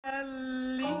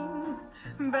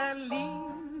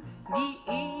Berlin, die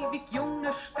ewig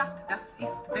junge Stadt, das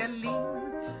ist Berlin.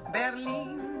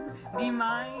 Berlin, die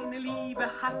meine Liebe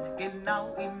hat,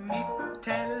 genau im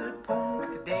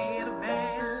Mittelpunkt der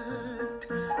Welt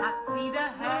hat sie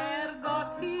der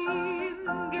Herrgott hingestellt.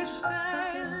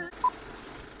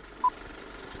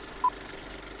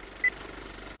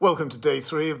 Welcome to day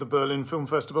 3 of the Berlin Film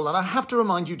Festival, and I have to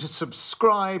remind you to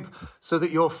subscribe so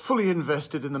that you're fully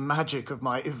invested in the magic of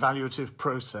my evaluative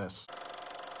process.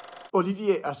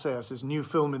 Olivier Assayas's new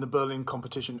film in the Berlin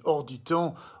competition, Hors du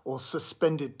Temps, or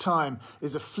Suspended Time,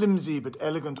 is a flimsy but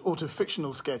elegant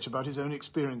autofictional sketch about his own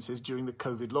experiences during the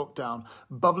COVID lockdown,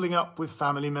 bubbling up with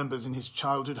family members in his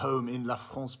childhood home in La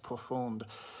France Profonde.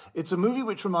 It's a movie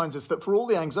which reminds us that for all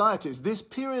the anxieties, this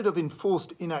period of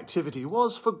enforced inactivity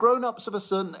was, for grown-ups of a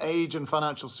certain age and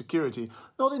financial security,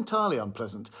 not entirely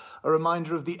unpleasant. A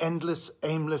reminder of the endless,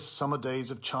 aimless summer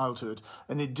days of childhood,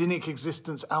 an Edenic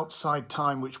existence outside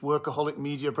time which workaholic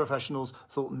media professionals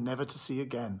thought never to see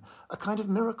again. A kind of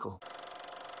miracle.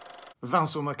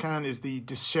 Vincent Macquin is the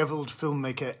dishevelled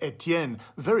filmmaker Etienne,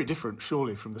 very different,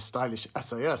 surely, from the stylish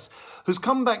Assayas, who's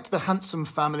come back to the handsome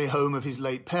family home of his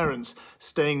late parents,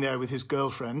 staying there with his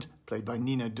girlfriend, played by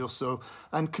Nina Durso,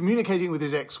 and communicating with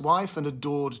his ex-wife and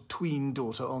adored tween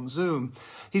daughter on Zoom.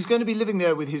 He's going to be living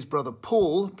there with his brother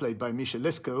Paul, played by Michel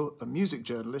Lescaut, a music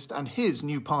journalist, and his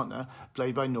new partner,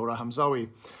 played by Nora Hamzaoui.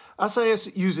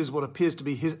 Assayas uses what appears to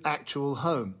be his actual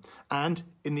home, and,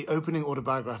 in the opening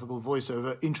autobiographical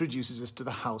voiceover, introduces us to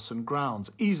the house and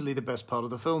grounds, easily the best part of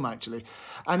the film, actually,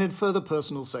 and in further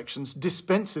personal sections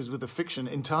dispenses with the fiction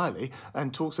entirely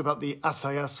and talks about the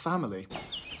Assayas family.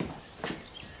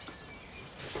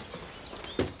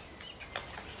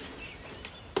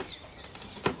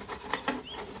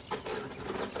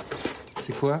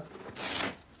 C'est quoi?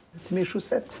 C'est mes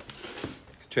chaussettes.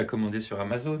 Que tu as commandé sur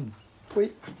Amazon?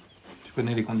 Oui. Tu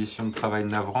connais les conditions de travail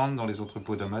navrantes dans les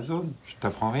entrepôts d'Amazon? Je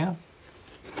t'apprends rien.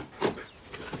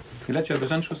 Et là, tu as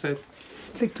besoin de chaussettes.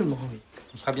 Exactement, oui.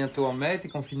 On sera bientôt en mai, t'es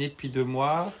confiné depuis 2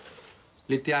 mois.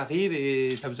 L'été arrive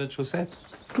et t'as besoin de chaussettes?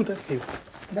 Tout à fait, oui.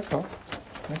 D'accord,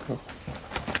 d'accord.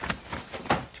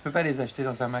 Tu peux pas les acheter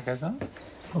dans un magasin?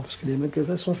 Non, parce que les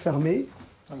magasins sont fermés.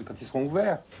 Non, mais quand ils seront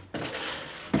ouverts.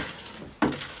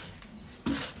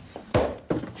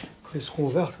 Quand ils seront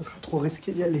ouverts, ça sera trop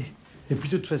risqué d'y aller. Et puis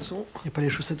de toute façon, il n'y a pas les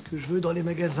chaussettes que je veux dans les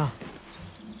magasins.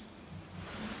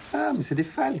 Ah, mais c'est des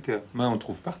falques. Mais on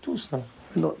trouve partout, ça.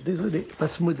 Non, désolé, pas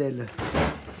ce modèle.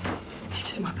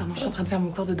 Excuse-moi, pardon, je suis en train de faire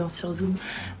mon cours de danse sur Zoom.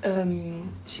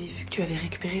 J'ai vu que tu avais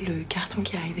récupéré le carton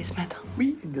qui est arrivé ce matin.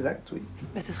 Oui, exact, oui.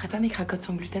 Bah, ça serait pas mes cracottes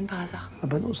sans gluten par hasard? Ah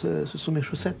bah non, ce sont mes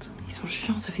chaussettes. Ils sont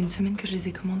chiants, ça fait 1 semaine que je les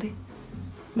ai commandées.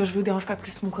 Bon, je vous dérange pas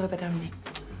plus, mon cours est pas terminé.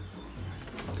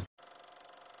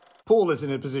 Paul is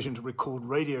in a position to record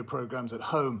radio programs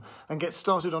at home and get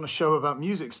started on a show about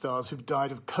music stars who've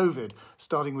died of COVID,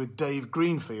 starting with Dave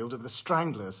Greenfield of the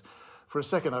Stranglers. For a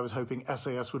second, I was hoping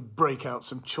Assayas would break out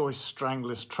some choice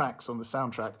Stranglers tracks on the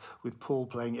soundtrack with Paul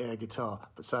playing air guitar,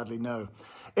 but sadly no.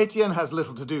 Etienne has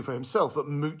little to do for himself but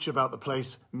mooch about the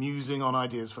place, musing on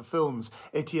ideas for films.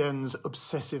 Etienne's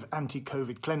obsessive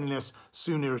anti-COVID cleanliness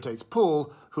soon irritates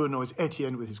Paul, who annoys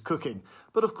Etienne with his cooking.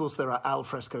 But of course there are al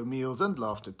fresco meals and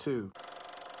laughter too.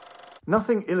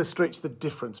 Nothing illustrates the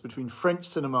difference between French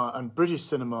cinema and British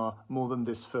cinema more than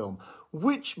this film.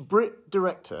 Which Brit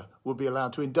director would be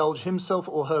allowed to indulge himself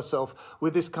or herself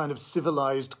with this kind of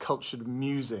civilised, cultured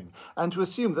musing, and to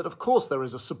assume that, of course, there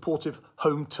is a supportive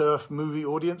home turf movie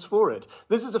audience for it?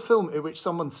 This is a film in which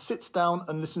someone sits down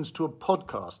and listens to a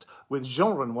podcast with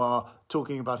Jean Renoir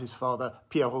talking about his father,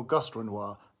 Pierre-Auguste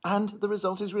Renoir, and the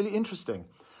result is really interesting.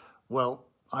 Well,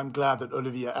 I'm glad that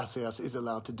Olivier Assayas is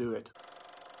allowed to do it.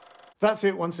 That's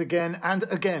it once again, and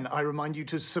again I remind you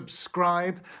to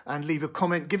subscribe and leave a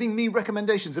comment giving me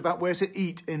recommendations about where to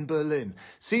eat in Berlin.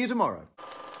 See you tomorrow.